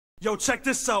Yo, check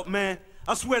this out, man.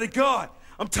 I swear to God,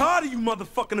 I'm tired of you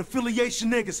motherfucking affiliation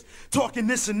niggas talking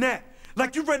this and that.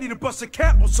 Like you ready to bust a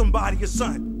cap on somebody or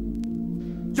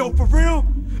something. Yo, for real?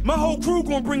 My whole crew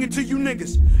gonna bring it to you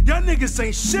niggas. Y'all niggas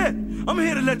ain't shit. I'm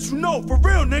here to let you know, for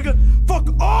real, nigga. Fuck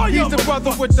all y'all. He's the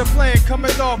brother with the plan,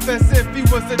 coming off as if he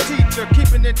was a teacher.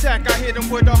 Keeping it tack, I hit him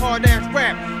with a hard-ass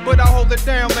rap. But I hold it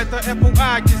down, let the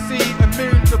FOI you see.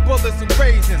 Immune to bullets and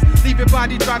raisins. Leave your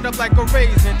body dried up like a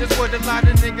raisin. That's what a lot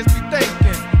of niggas be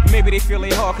thinking. Maybe they feel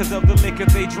they hard cause of the liquor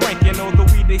they drinking or the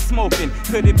weed they smoking.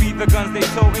 Could it be the guns they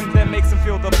toting that makes them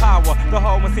feel the power? The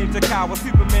hard ones seem to cower,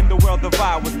 Superman the world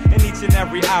devours. And each and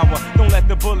every hour, don't let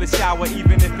the bullet shower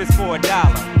even if it's for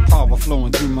 $1. Power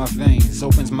flowing through my veins,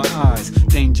 opens my eyes.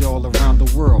 Danger all around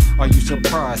the world, are you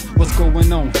surprised? What's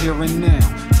going on here and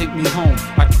now? Take me home,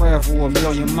 I travel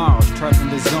 1,000,000 miles, trapped in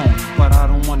the zone. But I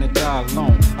don't wanna die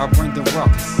alone, I bring the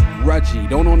ruckus. Reggie,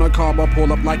 don't own a car but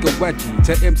pull up like a wedgie.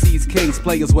 To MCs, kings,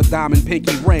 players with diamond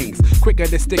pinky rings. Quicker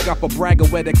to stick up a bragger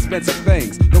with expensive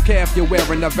things. Don't care if you're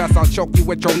wearing a vest, I'll choke you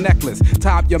with your necklace.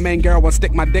 Tie up your main girl and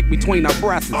stick my dick between her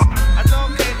breasts. I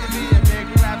don't care to be a big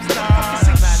rap star.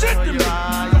 Say shit to me. Yo,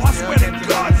 I swear to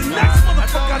God, the next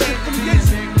motherfucker out of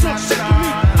affiliation talk shit to me.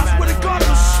 I swear to God,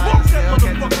 I'll smoke that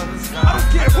motherfucker. I don't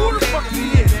care who the fuck he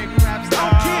is. I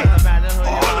don't care.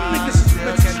 All them niggas is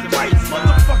straight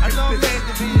motherfucking bitches.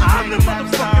 I'm the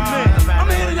motherfucking man. I'm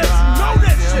here to let you know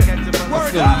that shit.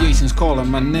 Word up. Affiliations calling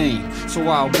my name, so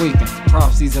I awaken.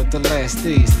 Prophecies of the last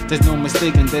days, there's no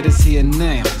mistaking that it's here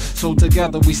now. So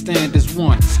together we stand as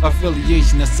one.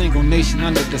 Affiliation, a single nation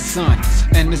under the sun,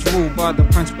 and it's ruled by the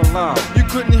principal law. You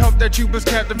couldn't help that you was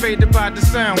captivated by the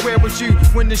sound. Where was you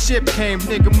when the ship came?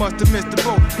 Nigga must have missed the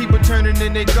boat. People turning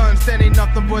in their guns, that ain't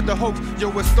nothing but the hoax. Yo,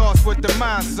 it starts with the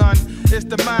mind, son. It's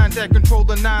the mind that control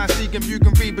the nine. Seek if you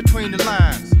can read between the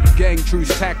lines. Gang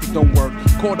truce tactics don't work.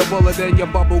 Caught a bullet in your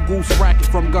bubble goose racket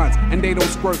from guns, and they don't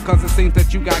squirt cause it seems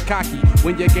that you got cocky.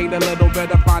 When you gained a little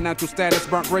bit of financial status,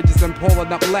 burnt bridges and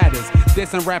pulling up ladders.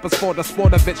 Dissing rappers for the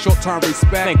sport of it, short-term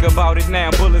respect. Think about it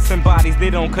now, bullets and bodies, they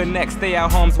don't connect. Stay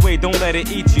out harm's way, don't let it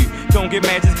eat you. Don't get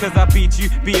mad just cause I beat you.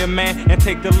 Be a man and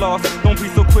take the loss. Don't be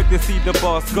so quick to see the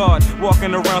boss guard.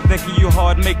 Walking around thinking you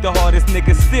hard, make the hardest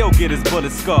nigga still get his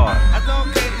bullet scarred. I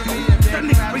don't care to be a big That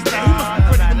nigga right there, he must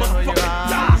be ready to motherfucking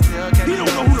die. He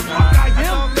don't know who the fuck I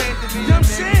am. You know what I'm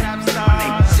saying? My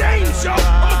name's James, yo.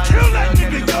 I'ma kill that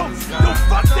nigga, yo. Yo,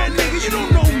 fuck that nigga. You don't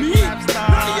know me. None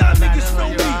of y'all niggas know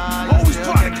me. Always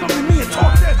try to come to me and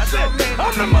talk that shit.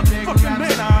 I'm the motherfucking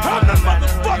man. I'm the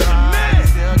motherfucking man.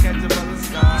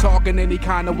 Talking any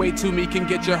kind of way to me can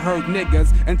get you hurt,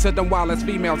 niggas. And to them wildest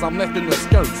females, I'm lifting the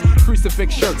skirts.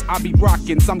 Crucifix shirts, I be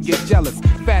rocking, some get jealous.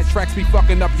 Fat tracks be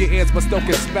fucking up your ears, but still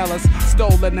can spell us.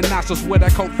 Stolen the nostrils with a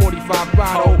Coke 45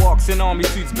 bottle. All walks in army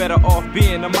suits better off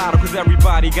being a model, cause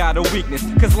everybody got a weakness.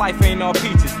 Cause life ain't all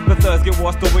peaches. The thugs get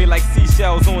washed away like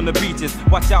seashells on the beaches.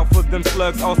 Watch out for them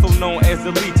slugs, also known as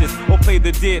the leeches. Or play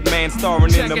the dead man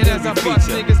starring in the movie as I bust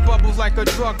feature. niggas bubbles like a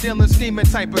drug dealing, scheming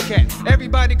type of cat.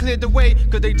 Everybody cleared the way,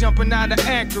 cause they jumping out of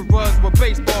Acuras with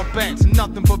baseball bats.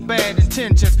 Nothing but bad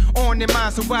intentions on their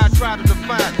mind, so I try to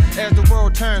define. As the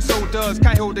world turns, so does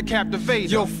Kaiho the captivator.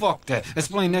 Yo, fuck that.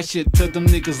 Explain that shit to them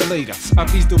niggas later. I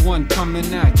be the one coming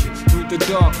at you through the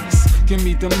darkness. Give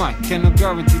me the mic, can I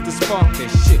guarantee to spark that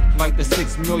shit? Like the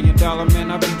 $6 million man,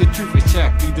 I be the truth. It's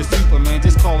Shaq, be the Superman,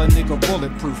 just call a nigga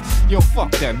bulletproof. Yo,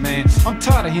 fuck that, man. I'm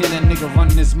tired of hearing that nigga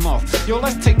running his mouth. Yo,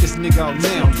 let's take this nigga out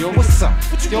now. Yo, what's up?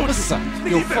 Yo, what's up?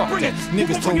 Yo, fuck that.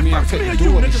 Niggas told me I couldn't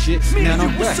do all this shit. Now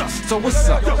I'm back. So what's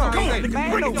up? Yo, come on,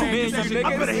 nigga, bring it to me.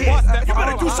 I better hit. You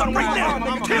better do something right now.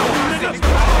 Kill him, nigga.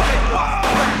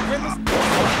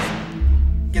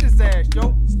 Get his ass,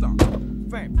 yo. Stop.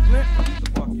 Fam, Flint, what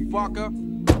the fuck you? Walker.